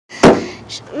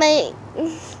My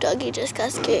doggy just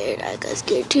got scared. I got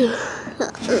scared too.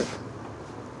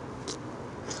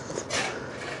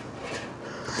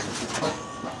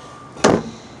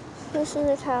 This is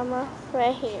the timer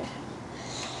right here.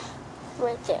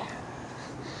 Right there.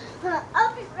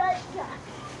 I'll be right back.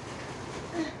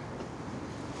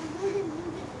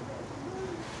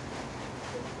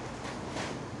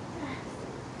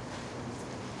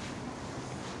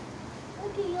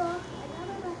 Okay, y'all.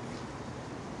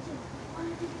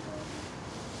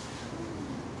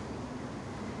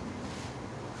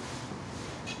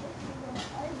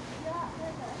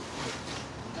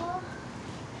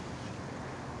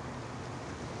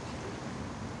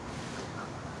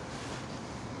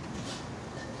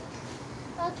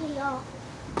 Okay, y'all.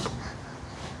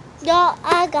 Y'all,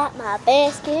 I got my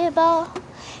basketball.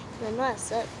 I'm not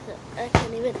suck. I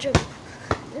can't even dribble.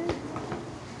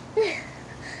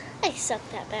 I suck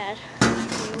that bad.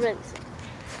 I'm really suck.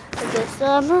 Okay,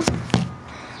 summer.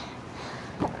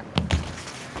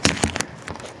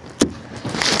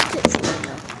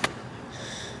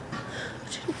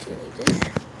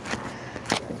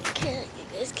 You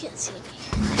guys can't see me.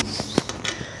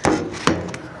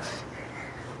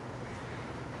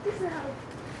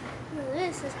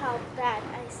 This is how bad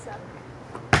I suck.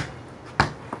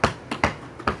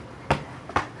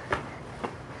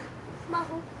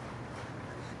 Maho.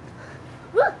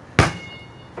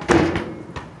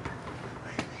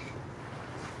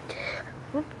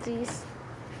 Whoopsies.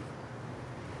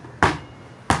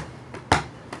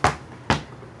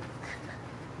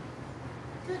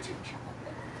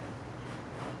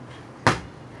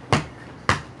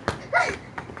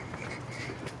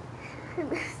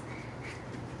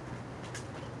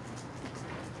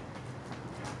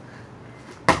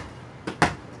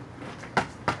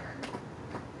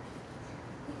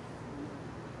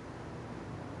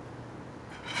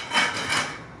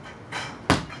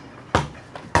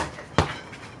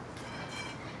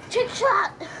 Trick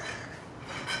shot!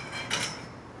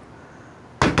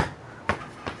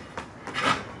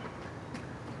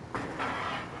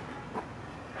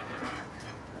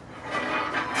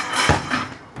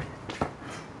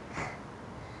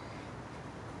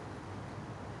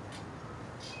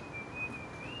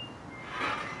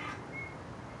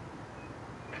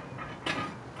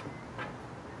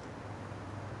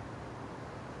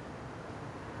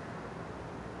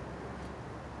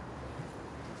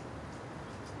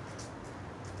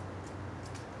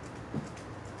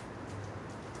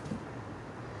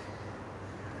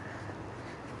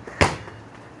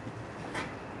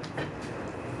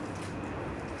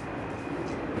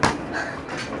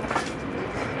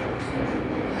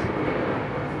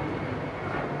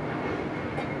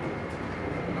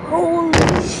 Holy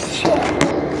shit.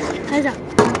 Heads up.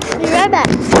 I'll be right back.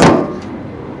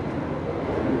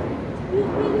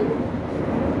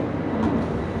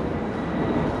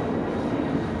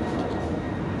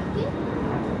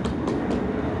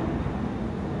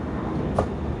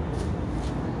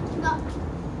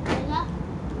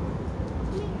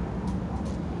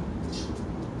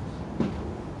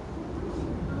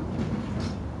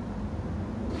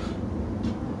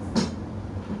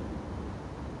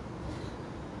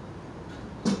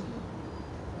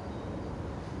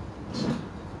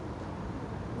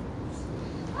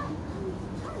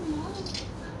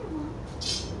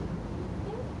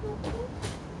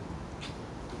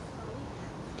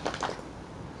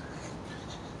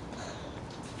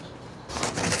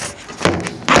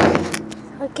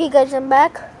 Okay guys, I'm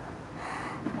back.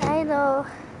 I know.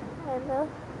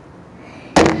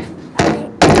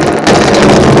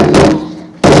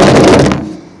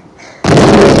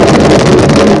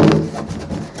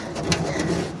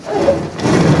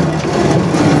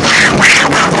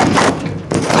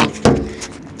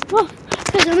 Whoa,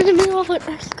 guys, I'm in the middle of an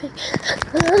earthquake.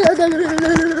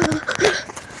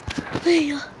 There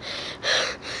you go.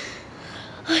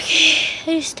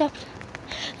 Okay, I stopped.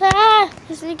 Ah,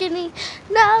 it's making me.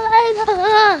 No,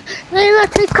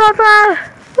 Layla, take cover.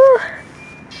 Whew.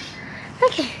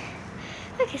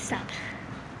 Okay, stop.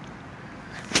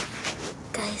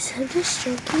 Guys, I'm just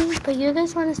joking, but you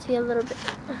guys want to see a little bit.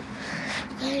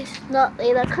 Guys, no,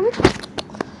 Layla, come here.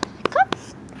 Come.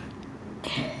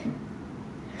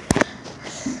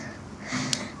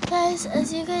 Guys,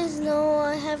 as you guys know,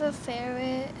 I have a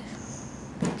ferret.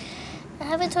 I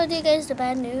haven't told you guys the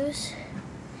bad news.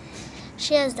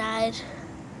 She has died.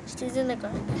 She's in the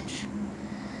garbage.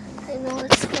 I know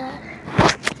it's sad.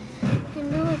 I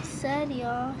know it's sad,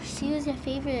 y'all. She was your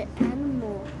favorite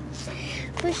animal.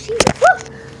 But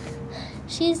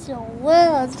she's the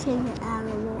world's favorite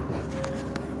animal.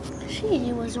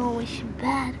 She was always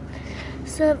bad.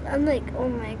 So stuff. I'm like, oh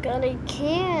my god, I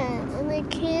can't. And I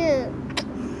can't.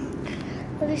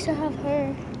 At least I have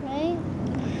her, right?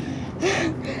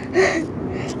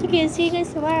 Okay, see you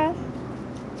guys tomorrow.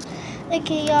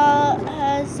 Okay, y'all,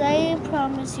 as I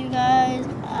promised you guys,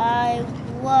 I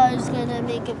was gonna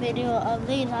make a video of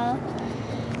Layla,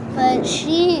 but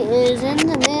she is in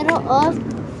the middle of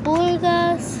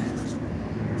Burgas.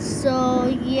 So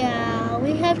yeah,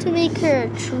 we have to make her a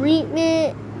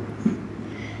treatment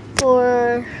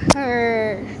for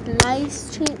her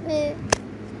lice treatment.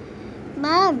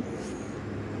 Mom.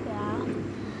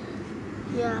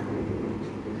 Yeah.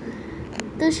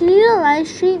 Does she need a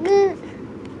lice treatment?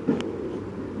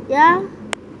 Yeah?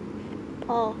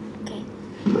 Oh, okay.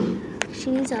 She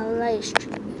needs a lice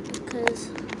treatment because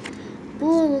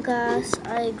Burgas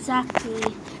are exactly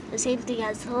the same thing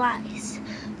as lice.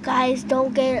 Guys,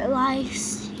 don't get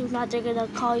lice. If not, they're gonna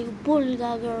call you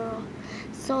Burga girl.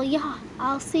 So yeah,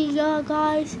 I'll see y'all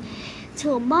guys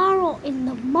tomorrow in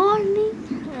the morning.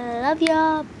 I love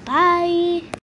ya. Bye.